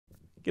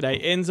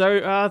G'day,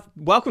 Enzo.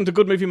 Welcome to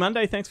Good Movie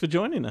Monday. Thanks for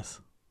joining us.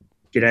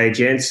 G'day,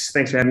 gents.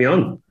 Thanks for having me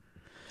on.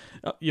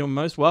 You're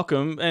most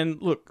welcome. And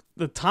look,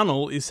 the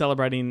tunnel is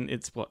celebrating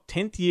its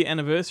 10th year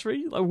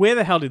anniversary. Like, where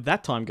the hell did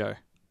that time go?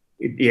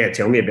 Yeah,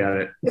 tell me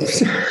about it.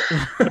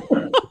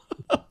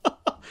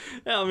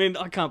 I mean,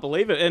 I can't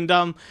believe it. And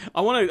I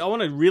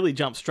want to really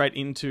jump straight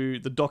into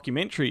the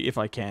documentary if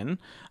I can,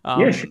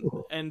 Yeah,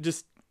 sure. and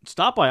just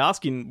start by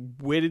asking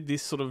where did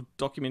this sort of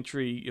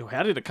documentary,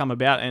 how did it come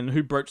about, and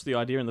who broached the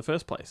idea in the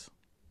first place?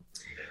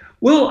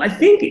 Well, I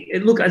think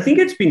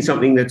it's been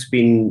something that's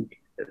been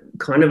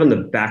kind of on the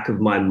back of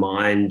my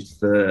mind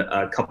for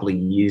a couple of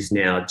years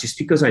now, just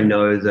because I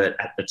know that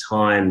at the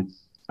time,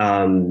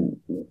 um,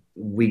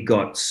 we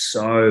got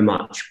so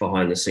much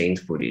behind the scenes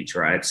footage,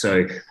 right?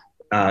 So,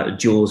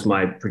 Jules,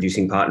 my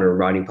producing partner and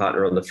writing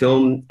partner on the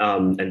film,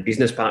 and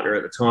business partner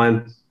at the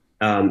time,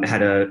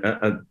 had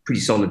a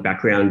pretty solid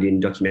background in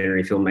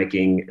documentary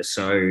filmmaking.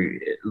 So,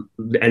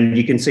 and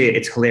you can see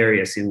it's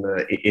hilarious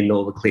in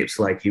all the clips.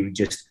 Like he would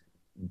just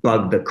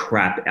bug the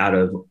crap out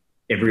of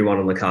everyone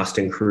on the cast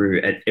and crew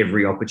at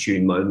every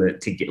opportune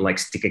moment to get like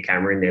stick a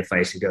camera in their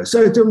face and go,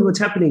 "So tell me what's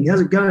happening,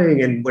 how's it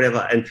going," and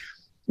whatever. And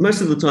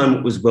most of the time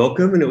it was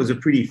welcome and it was a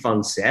pretty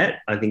fun set.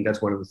 I think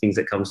that's one of the things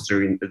that comes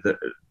through in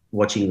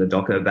watching the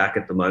doco back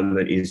at the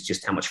moment is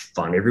just how much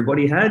fun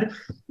everybody had.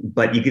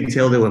 But you can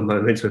tell there were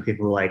moments where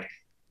people were like,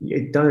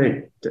 yeah,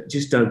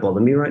 don't bother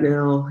me right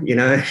now, you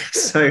know.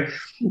 So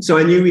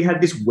I knew we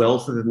had this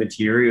wealth of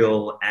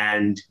material,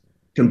 and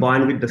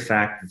combined with the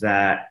fact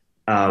that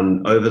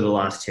over the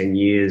last 10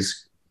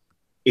 years,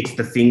 it's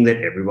the thing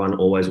that everyone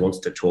always wants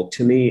to talk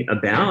to me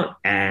about.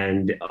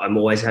 And I'm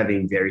always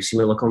having very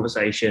similar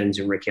conversations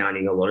and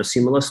recounting a lot of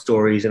similar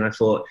stories. And I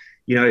thought,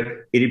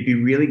 it'd be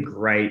really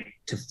great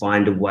to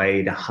find a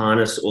way to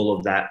harness all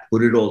of that,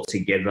 put it all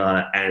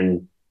together,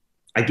 and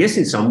I guess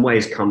in some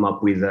ways come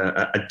up with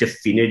a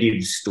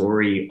definitive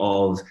story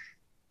of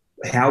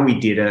how we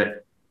did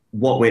it,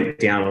 what went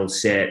down on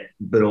set,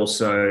 but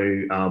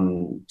also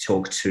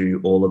talk to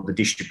all of the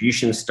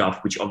distribution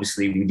stuff, which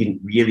obviously we didn't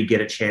really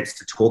get a chance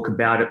to talk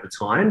about at the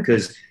time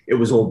because it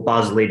was all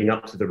buzz leading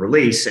up to the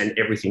release, and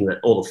everything that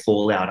all the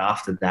fallout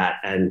after that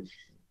and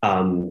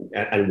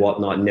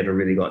whatnot never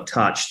really got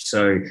touched.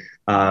 So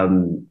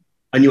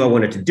I knew I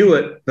wanted to do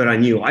it, but I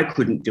knew I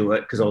couldn't do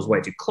it because I was way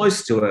too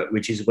close to it,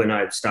 which is when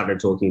I started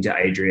talking to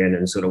Adrian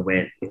and sort of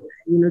went,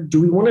 do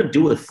we want to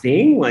do a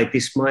thing? Like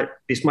this might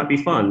be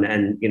fun.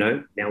 And,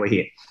 now we're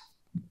here.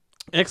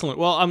 Excellent.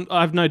 Well, I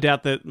have no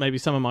doubt that maybe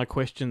some of my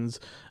questions,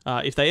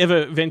 if they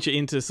ever venture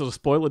into sort of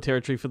spoiler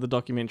territory for the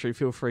documentary,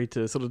 feel free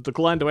to sort of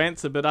decline to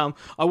answer. But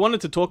I wanted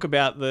to talk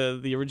about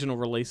the original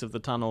release of the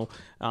tunnel.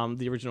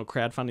 The original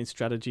crowdfunding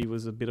strategy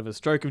was a bit of a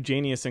stroke of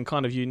genius and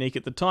kind of unique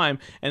at the time.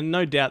 And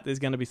no doubt there's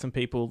going to be some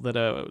people that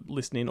are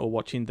listening or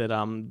watching that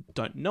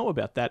don't know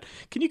about that.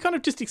 Can you kind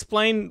of just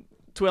explain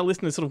to our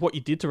listeners sort of what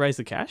you did to raise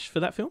the cash for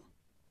that film?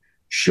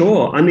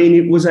 Sure. I mean,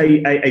 it was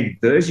a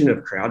version of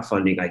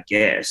crowdfunding, I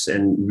guess.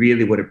 And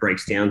really what it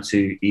breaks down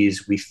to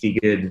is we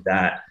figured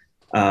that,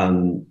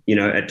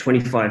 at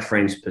 25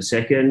 frames per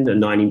second, a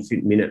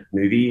 90-minute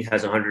movie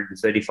has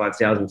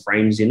 135,000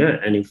 frames in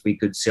it. And if we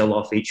could sell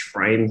off each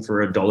frame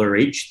for $1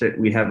 each, that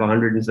we'd have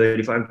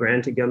 135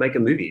 grand to go make a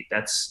movie.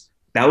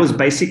 That was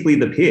basically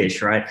the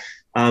pitch, right?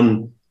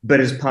 But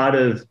as part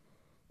of,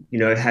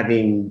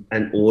 having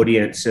an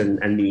audience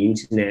and the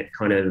internet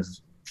kind of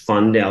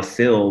fund our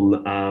film,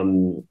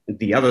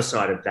 the other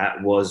side of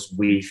that was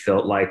we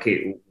felt like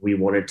we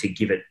wanted to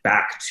give it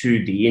back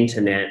to the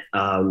internet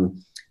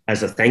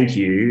as a thank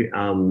you,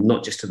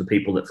 not just to the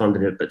people that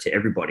funded it, but to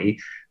everybody.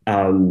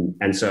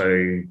 And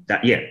so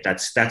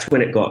that's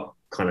when it got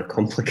kind of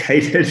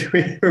complicated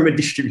from a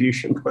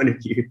distribution point of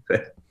view,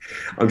 but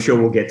I'm sure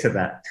we'll get to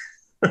that.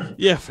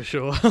 Yeah, for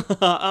sure.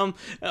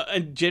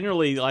 And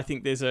generally, I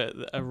think there's a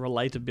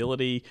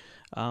relatability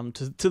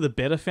to the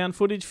better found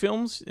footage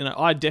films.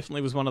 I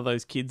definitely was one of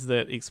those kids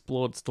that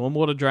explored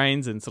stormwater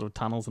drains and sort of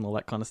tunnels and all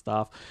that kind of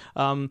stuff.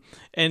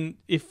 And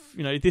if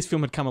this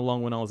film had come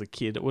along when I was a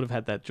kid, it would have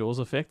had that Jaws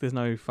effect. There's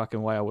no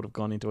fucking way I would have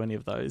gone into any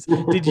of those.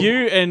 Did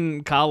you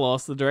and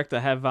Carlos, the director,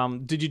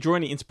 did you draw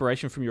any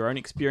inspiration from your own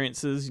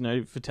experiences,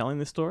 for telling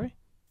this story?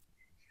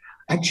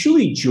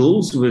 Actually,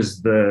 Jules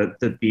was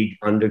the big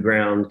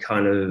underground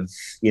kind of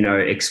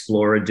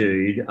explorer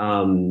dude.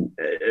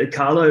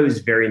 Carlo is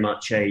very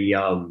much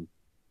an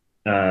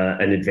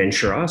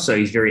adventurer, so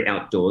he's very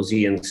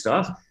outdoorsy and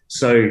stuff.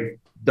 So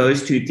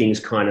those two things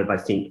kind of I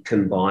think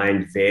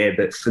combined there.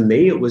 But for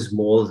me, it was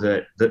more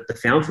that the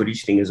found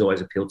footage thing has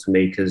always appealed to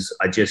me because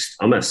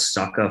I'm a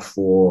sucker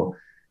for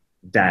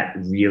that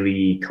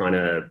really kind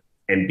of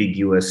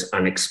ambiguous,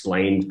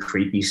 unexplained,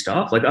 creepy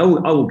stuff. Like I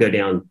will go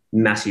down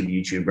massive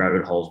YouTube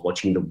rabbit holes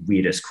watching the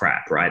weirdest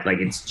crap, right? Like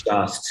it's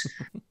just,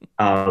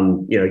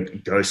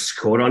 ghosts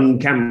caught on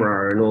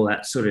camera and all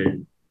that sort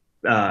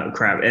of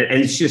crap.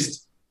 And it's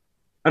just,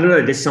 I don't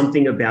know, there's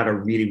something about a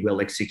really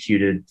well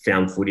executed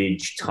found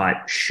footage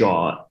type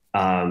shot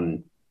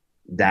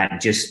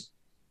that just,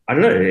 I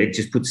don't know, it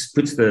just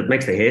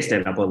makes the hair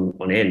stand up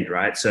on end,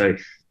 right? So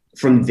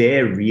from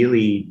there,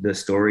 really, the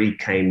story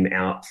came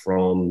out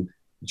from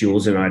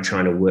Jules and I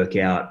trying to work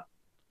out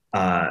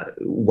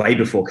way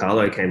before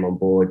Carlo came on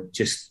board,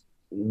 just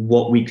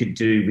what we could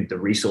do with the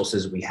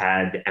resources we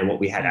had and what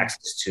we had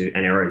access to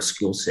and our own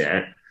skill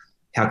set.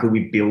 How could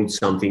we build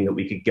something that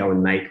we could go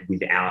and make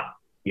without,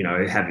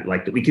 having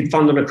like that we could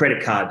fund on a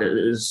credit card,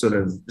 sort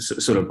of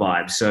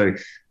vibe. So,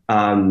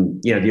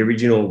 the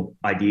original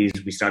ideas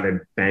we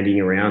started banding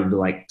around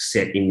like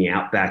set in the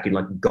outback in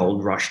like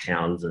gold rush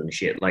towns and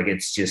shit. Like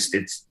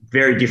it's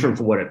very different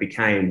from what it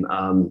became.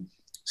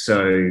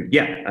 So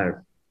yeah.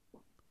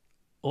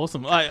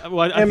 Awesome.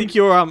 I think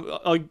you're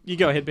you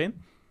go ahead, Ben.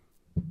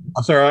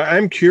 I'm sorry,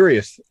 I'm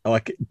curious.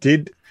 Like,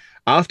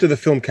 after the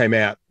film came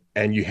out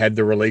and you had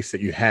the release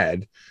that you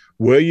had,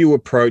 were you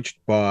approached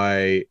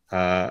by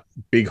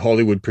big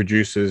Hollywood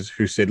producers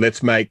who said,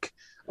 let's make,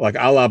 like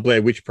a la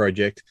Blair Witch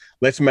Project,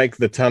 let's make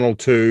the Tunnel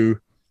 2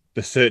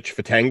 The Search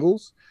for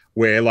Tangles,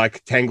 where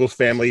like Tangle's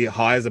family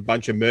hires a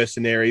bunch of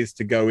mercenaries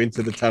to go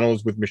into the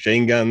tunnels with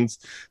machine guns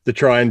to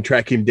try and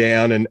track him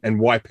down and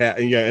wipe out,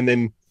 and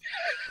then,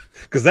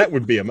 because that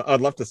would be,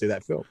 I'd love to see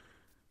that film.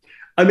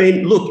 I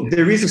mean, look,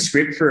 there is a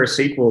script for a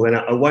sequel, and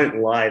I won't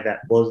lie,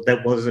 that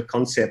was a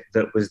concept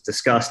that was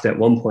discussed at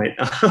one point.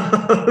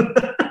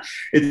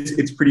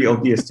 It's pretty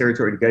obvious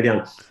territory to go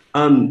down.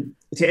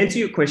 To answer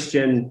your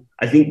question,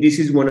 I think this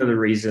is one of the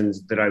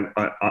reasons that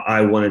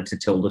I wanted to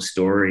tell the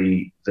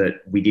story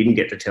that we didn't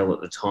get to tell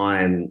at the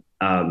time.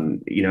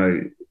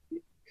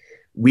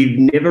 We've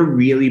never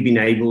really been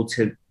able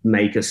to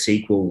make a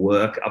sequel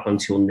work up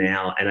until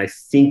now. And I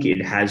think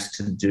it has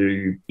to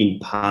do in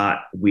part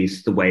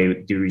with the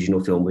way the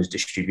original film was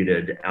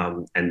distributed,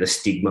 and the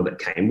stigma that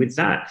came with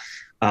that,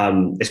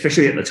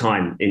 especially at the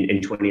time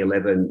in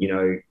 2011.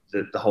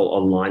 The whole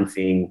online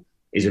thing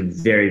is a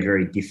very,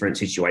 very different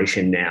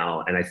situation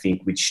now. And I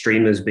think with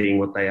streamers being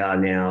what they are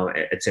now,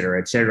 et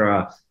cetera,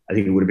 I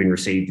think it would have been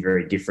received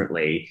very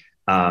differently.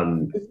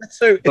 It's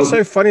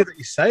so funny that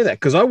you say that,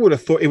 because I would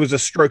have thought it was a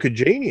stroke of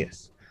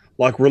genius,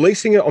 like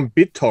releasing it on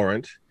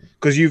BitTorrent,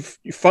 because you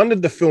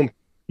funded the film.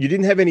 You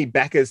didn't have any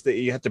backers that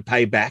you had to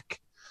pay back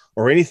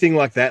or anything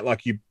like that.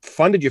 Like, you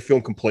funded your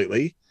film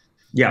completely.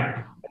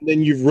 Yeah. And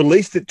then you've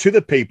released it to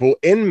the people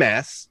en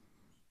masse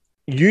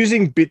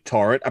using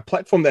BitTorrent, a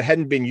platform that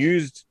hadn't been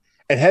used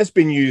and has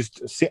been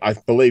used, I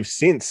believe,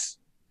 since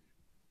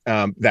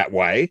that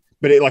way.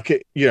 But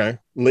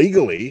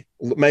legally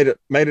made it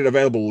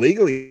available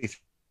legally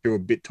through a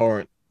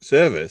BitTorrent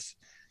service.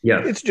 Yeah,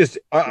 it's just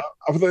I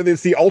thought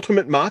it's the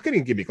ultimate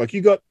marketing gimmick. Like,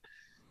 you got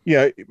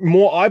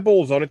more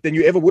eyeballs on it than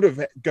you ever would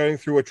have going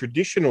through a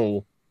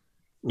traditional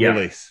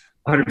release.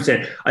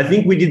 100%. I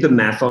think we did the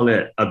math on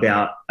it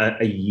about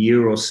a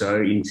year or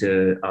so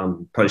into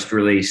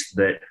post-release,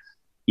 that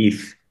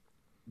if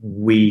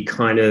we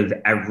kind of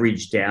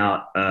averaged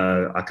out,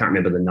 I can't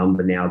remember the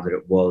number now that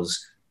it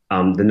was,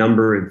 the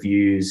number of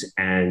views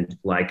and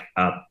like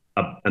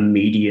a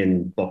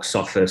median box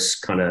office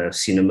kind of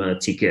cinema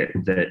ticket,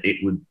 that it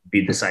would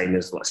be the same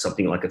as like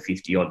something like a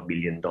 $50-odd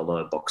million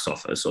box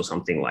office or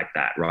something like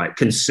that, right?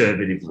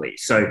 Conservatively.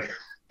 So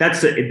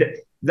that's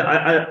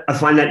I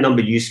find that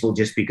number useful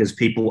just because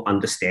people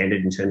understand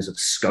it in terms of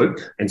scope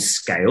and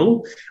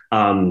scale.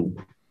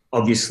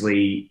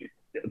 Obviously,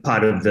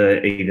 part of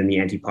even the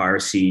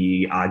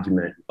anti-piracy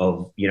argument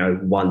of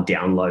one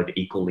download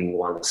equaling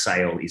one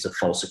sale is a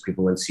false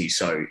equivalency.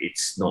 So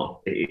it's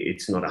not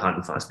a hard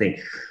and fast thing.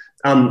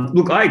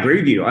 Look, I agree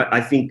with you.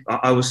 I think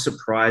I was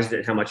surprised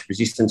at how much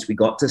resistance we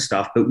got to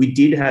stuff, but we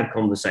did have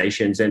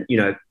conversations, and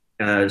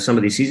some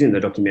of this is in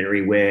the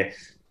documentary, where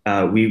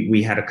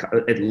we had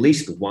at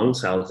least one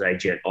sales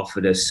agent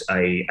offered us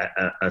a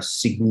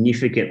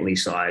significantly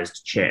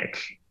sized check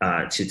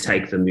to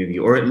take the movie,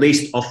 or at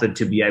least offered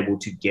to be able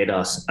to get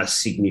us a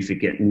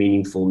significant,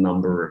 meaningful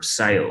number of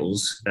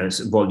sales,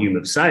 volume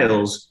of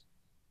sales,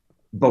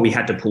 but we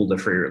had to pull the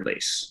free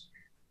release.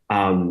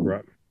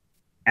 Right.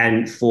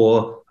 And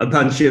for a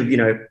bunch of,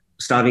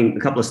 a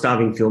couple of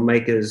starving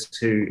filmmakers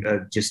who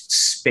just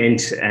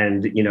spent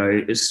and,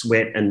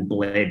 sweat and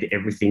bled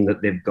everything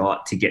that they've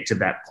got to get to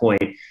that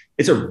point,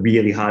 it's a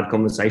really hard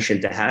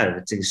conversation to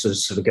have, to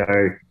sort of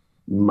go,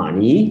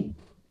 money,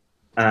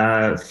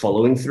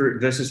 following through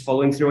versus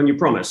following through on your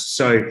promise.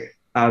 So,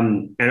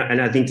 and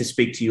I think, to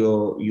speak to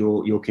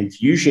your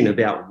confusion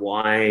about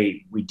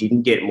why we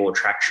didn't get more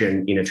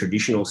traction in a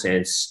traditional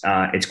sense,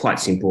 it's quite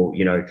simple.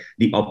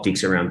 The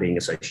optics around being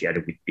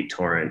associated with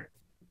BitTorrent,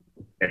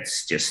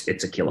 it's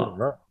a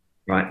killer,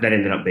 right? That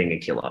ended up being a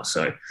killer.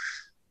 So,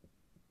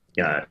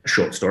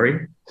 short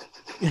story.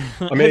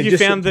 I mean, have you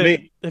found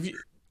that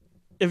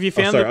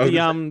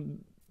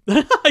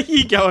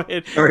you go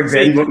ahead. Sorry,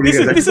 Ben,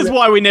 this is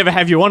why we never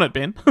have you on it,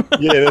 Ben.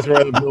 Yeah, that's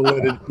right.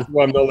 That's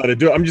why I'm not allowed to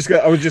do it.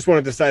 I just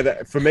wanted to say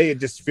that for me, it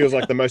just feels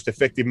like the most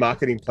effective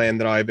marketing plan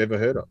that I've ever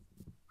heard of.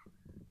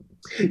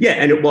 Yeah,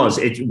 and it was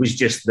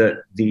just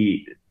that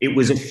it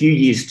was a few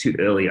years too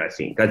early, I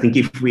think. I think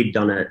if we'd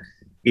done it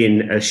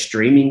in a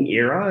streaming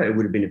era, it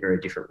would have been a very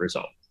different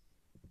result.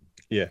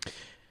 Yeah.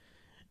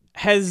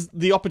 Has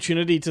the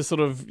opportunity to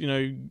sort of,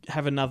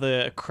 have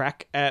another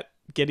crack at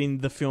getting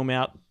the film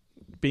out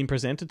been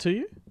presented to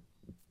you?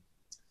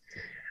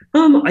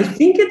 I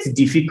think it's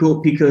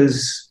difficult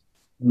because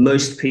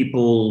most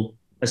people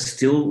are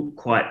still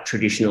quite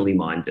traditionally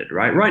minded,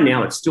 right? Right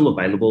now, it's still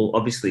available.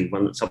 Obviously,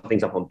 when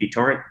something's up on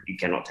BitTorrent, you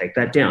cannot take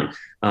that down.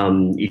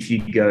 If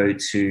you go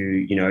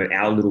to,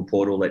 our little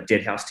portal at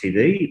Dead House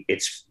TV,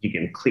 you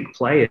can click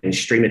play and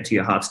stream it to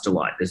your heart's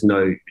delight. There's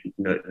no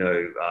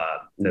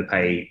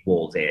pay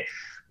wall there.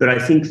 But I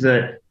think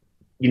that,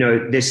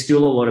 there's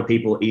still a lot of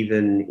people,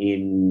 even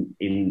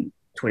in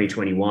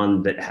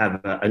 2021, that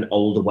have an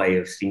older way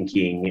of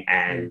thinking,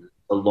 and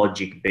the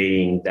logic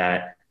being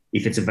that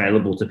if it's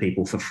available to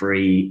people for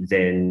free,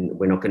 then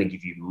we're not going to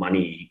give you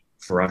money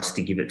for us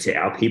to give it to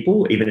our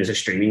people, even as a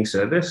streaming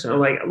service. So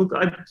look,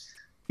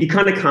 you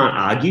kind of can't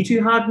argue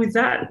too hard with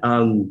that.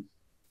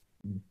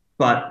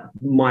 But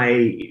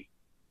my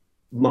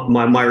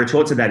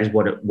retort to that is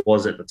what it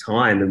was at the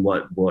time, and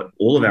what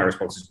all of our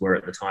responses were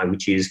at the time,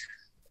 which is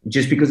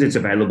just because it's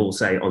available,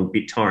 say, on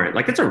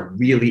BitTorrent, it's a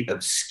really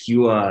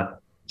obscure,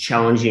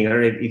 challenging. I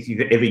don't know if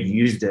you've ever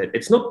used it.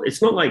 It's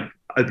not like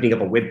opening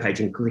up a web page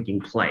and clicking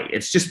play.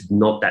 It's just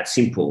not that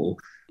simple.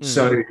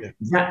 So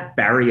that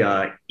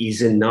barrier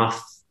is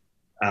enough,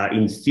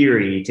 in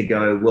theory, to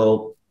go,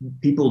 well,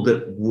 people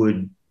that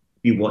would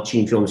be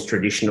watching films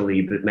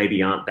traditionally but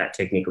maybe aren't that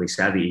technically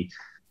savvy,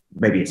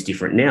 maybe it's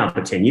different now,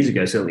 but 10 years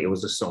ago, certainly it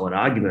was a solid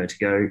argument to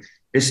go,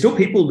 there's still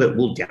people that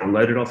will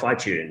download it off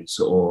iTunes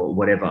or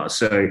whatever.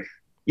 So,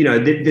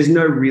 there's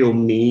no real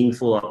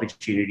meaningful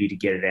opportunity to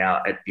get it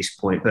out at this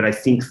point. But I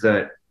think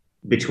that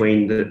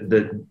between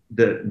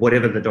the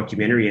whatever the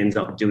documentary ends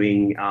up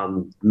doing,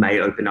 may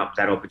open up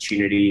that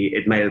opportunity.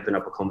 It may open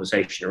up a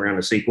conversation around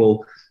a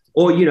sequel,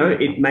 or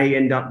it may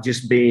end up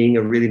just being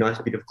a really nice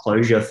bit of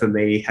closure for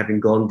me, having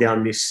gone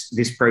down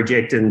this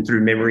project and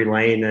through memory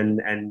lane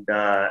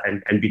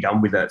and be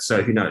done with it.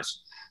 So who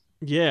knows?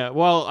 Yeah,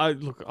 well,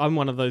 I'm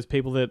one of those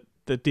people that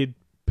did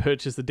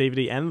purchase the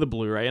DVD and the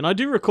Blu-ray, and I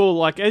do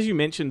recall, as you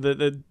mentioned,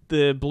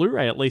 the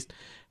Blu-ray at least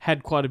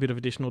had quite a bit of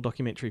additional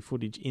documentary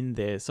footage in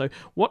there. So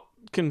what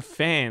can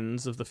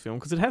fans of the film,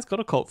 because it has got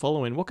a cult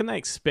following, what can they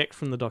expect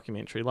from the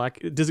documentary?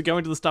 Does it go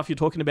into the stuff you're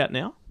talking about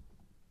now?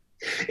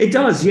 It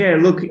does, yeah.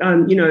 Look,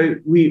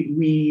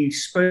 we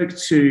spoke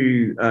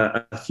to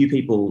a few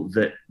people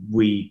that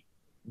we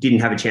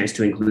didn't have a chance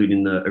to include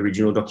in the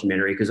original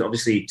documentary, because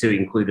obviously to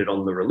include it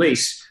on the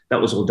release,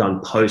 that was all done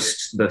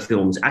post the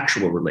film's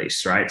actual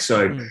release, right?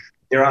 So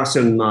there are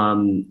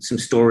some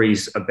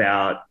stories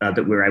about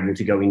that we're able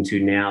to go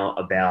into now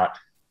about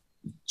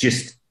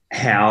just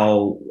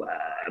how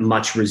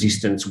much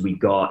resistance we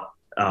got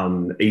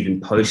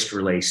even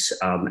post-release,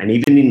 and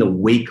even in the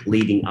week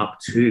leading up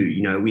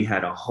to, we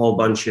had a whole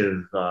bunch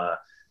of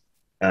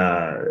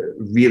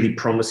really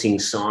promising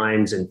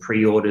signs and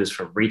pre-orders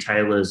from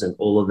retailers and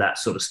all of that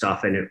sort of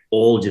stuff. And it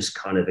all just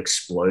kind of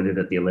exploded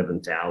at the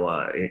 11th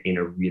hour in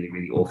a really,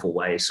 really awful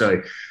way.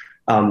 So,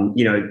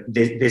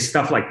 there's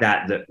stuff like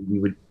that we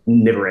were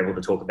never able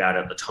to talk about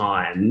at the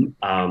time,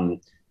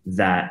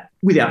 that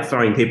without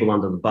throwing people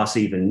under the bus,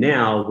 even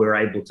now, we're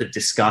able to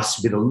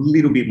discuss with a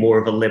little bit more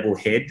of a level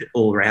head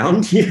all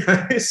around,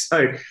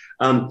 So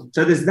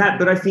there's that.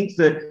 But I think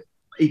that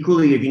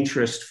equally of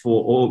interest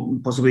or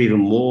possibly even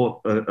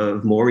more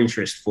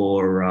interest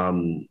for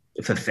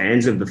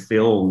fans of the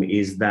film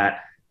is that,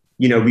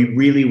 we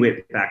really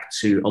went back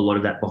to a lot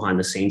of that behind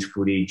the scenes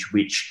footage,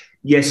 which,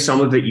 yes,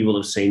 some of it you will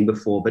have seen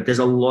before, but there's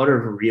a lot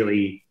of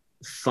really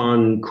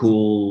fun,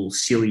 cool,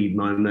 silly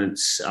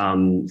moments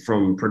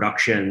from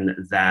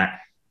production that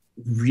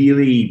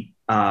really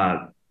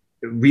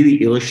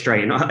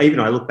illustrate. And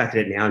I look back at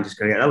it now and just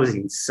go, yeah, that was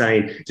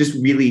insane. Just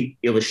really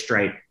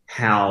illustrate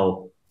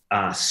how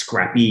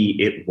scrappy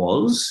it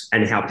was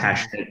and how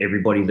passionate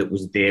everybody that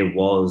was there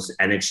was.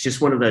 And it's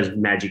just one of those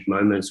magic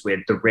moments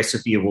where the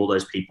recipe of all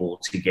those people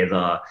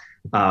together,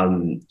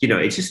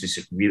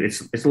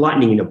 it's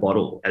lightning in a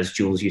bottle, as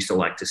Jules used to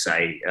like to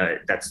say.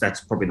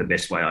 That's probably the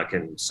best way I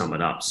can sum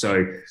it up.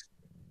 So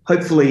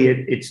hopefully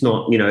it's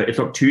not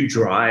too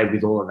dry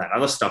with all of that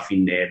other stuff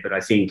in there, but I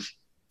think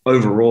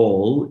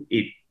overall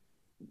it's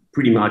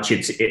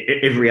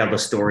every other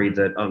story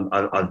that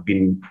I've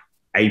been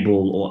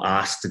able or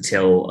asked to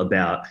tell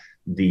about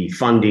the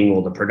funding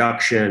or the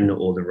production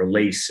or the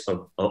release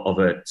of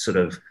it, sort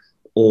of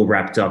all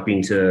wrapped up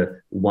into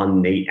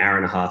one neat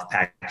hour-and-a-half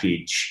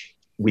package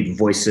with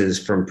voices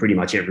from pretty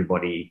much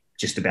everybody,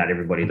 just about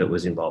everybody that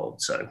was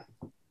involved. So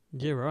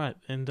yeah, right.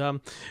 And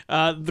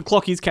the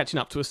clock is catching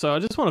up to us, so I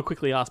just want to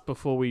quickly ask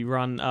before we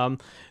run.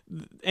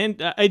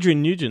 And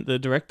Adrian Nugent, the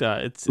director,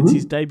 it's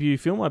his debut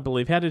film, I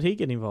believe. How did he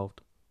get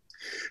involved?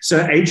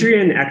 So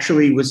Adrian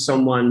actually was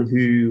someone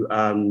who,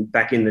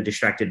 back in the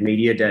Distracted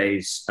Media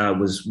days,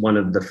 was one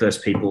of the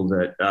first people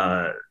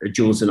that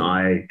Jules and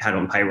I had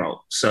on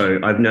payroll. So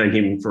I've known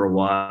him for a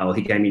while.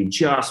 He came in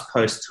just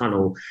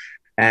post-Tunnel.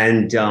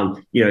 And,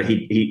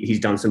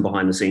 he's done some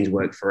behind-the-scenes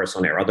work for us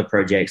on our other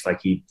projects.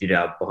 Like he did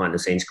our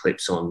behind-the-scenes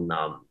clips on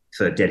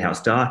for Dead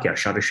House Dark, our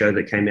Shutter show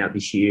that came out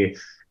this year.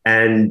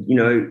 And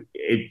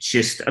it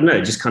just, I don't know,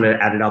 it just kind of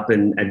added up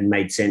and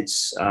made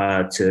sense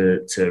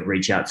to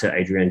reach out to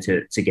Adrian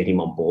to get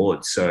him on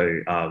board.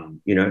 So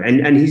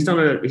and he's done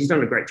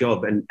a great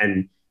job.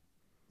 And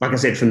like I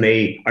said, for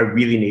me, I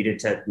really needed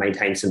to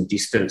maintain some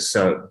distance,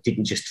 so it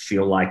didn't just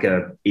feel like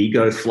a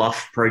ego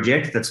fluff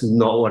project. That's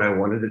not what I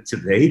wanted it to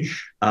be.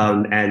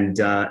 And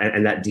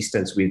that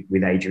distance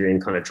with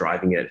Adrian kind of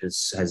driving it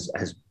has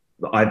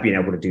I've been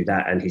able to do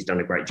that, and he's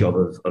done a great job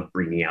of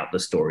bringing out the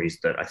stories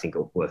that I think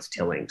are worth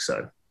telling.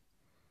 So.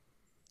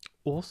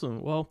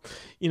 Awesome. Well,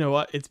 you know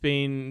what? It's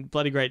been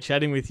bloody great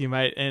chatting with you,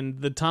 mate.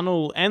 And the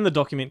tunnel and the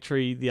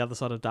documentary, The Other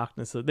Side of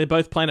Darkness, they're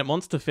both playing at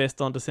Monster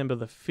Fest on December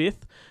the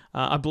 5th.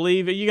 I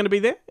believe, are you going to be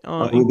there?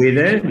 I will be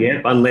there,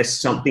 yeah. Unless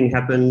something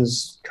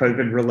happens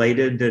COVID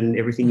related and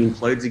everything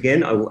implodes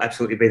again, I will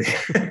absolutely be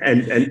there.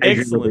 and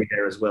Adrian will be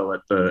there as well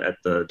at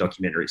the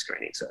documentary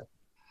screening. So.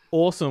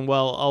 Awesome.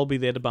 Well, I'll be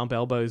there to bump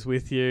elbows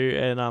with you,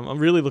 and I'm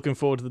really looking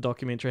forward to the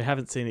documentary. I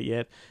haven't seen it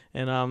yet,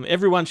 and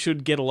everyone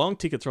should get along.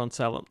 Tickets are on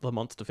sale at the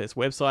Monster Fest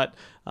website,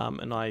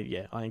 and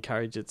I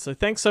encourage it. So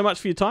thanks so much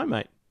for your time,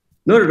 mate.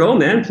 Not at all,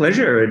 man.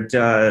 Pleasure.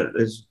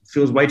 It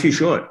feels way too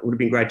short. It would have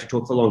been great to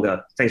talk for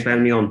longer. Thanks for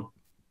having me on.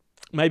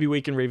 Maybe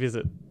we can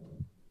revisit.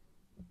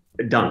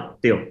 Done.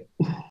 Deal.